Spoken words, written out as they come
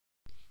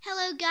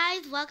Hello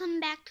guys, welcome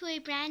back to a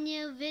brand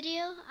new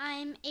video.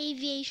 I'm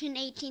Aviation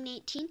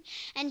 1818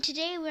 and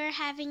today we're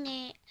having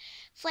a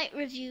flight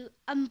review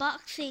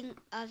unboxing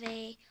of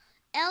a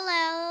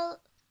LL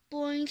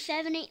Boeing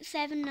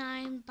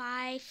 7879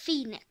 by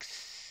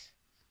Phoenix.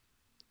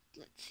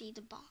 Let's see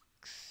the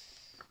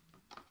box.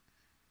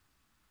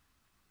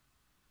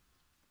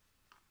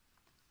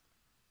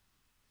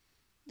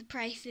 The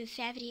price is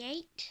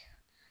 $78.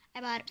 I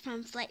bought it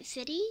from Flight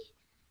City.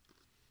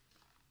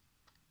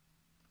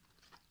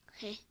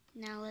 Okay,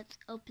 now let's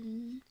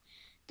open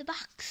the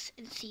box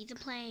and see the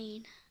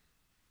plane.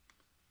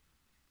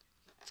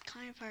 It's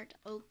kind of hard to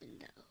open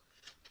though.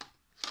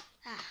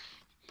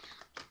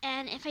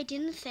 And if I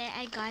didn't say,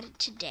 I got it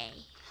today.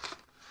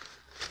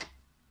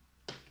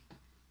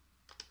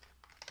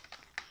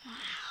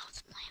 Wow,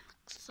 this plane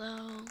looks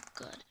so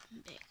good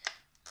and big.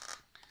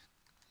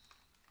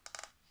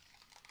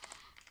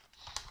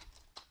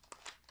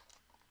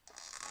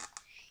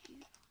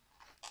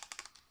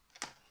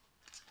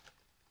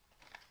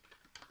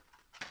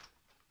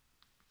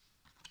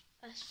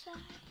 Aside.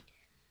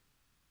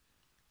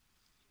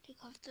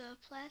 Take off the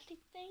plastic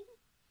thing.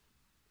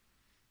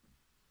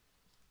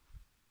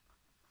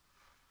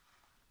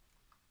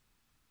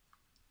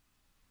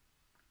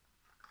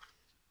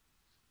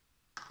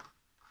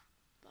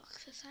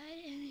 Box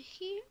aside, and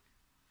here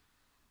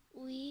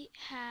we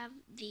have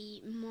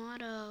the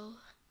motto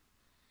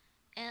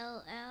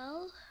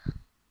LL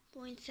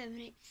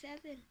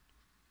 0.787.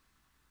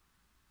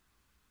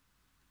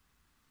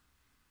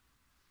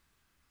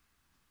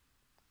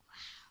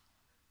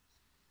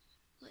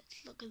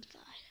 Let's look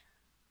inside.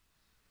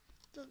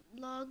 The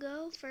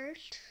logo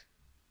first.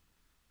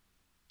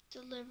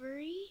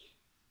 Delivery.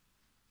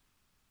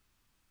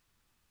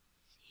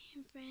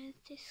 San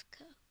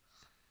Francisco.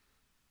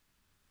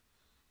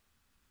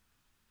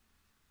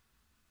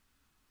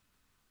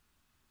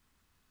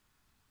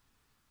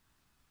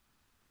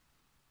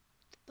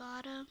 The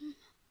bottom.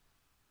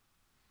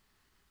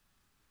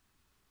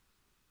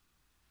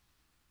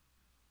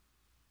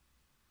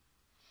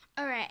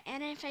 Alright,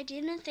 and if I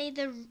didn't say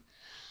the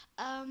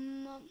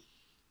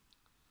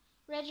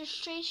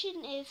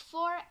registration is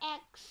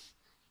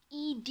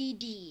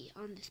 4XEDD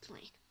on this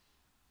plane.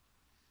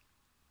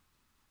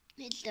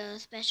 It's the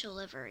special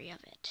livery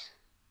of it.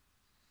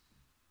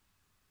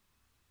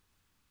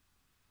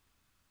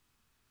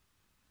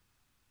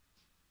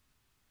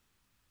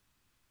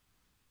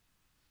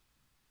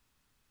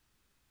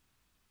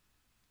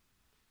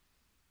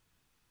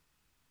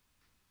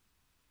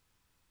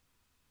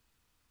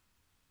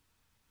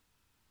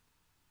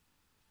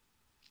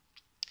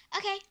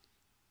 Okay,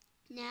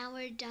 now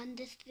we're done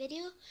this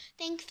video.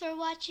 Thanks for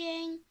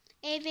watching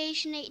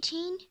Aviation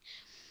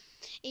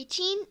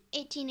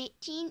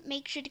 1818.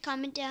 Make sure to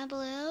comment down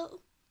below.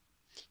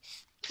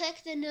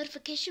 Click the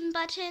notification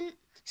button,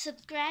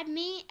 subscribe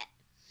me,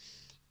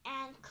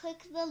 and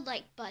click the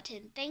like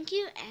button. Thank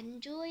you and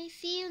enjoy.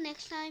 See you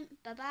next time.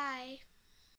 Bye-bye.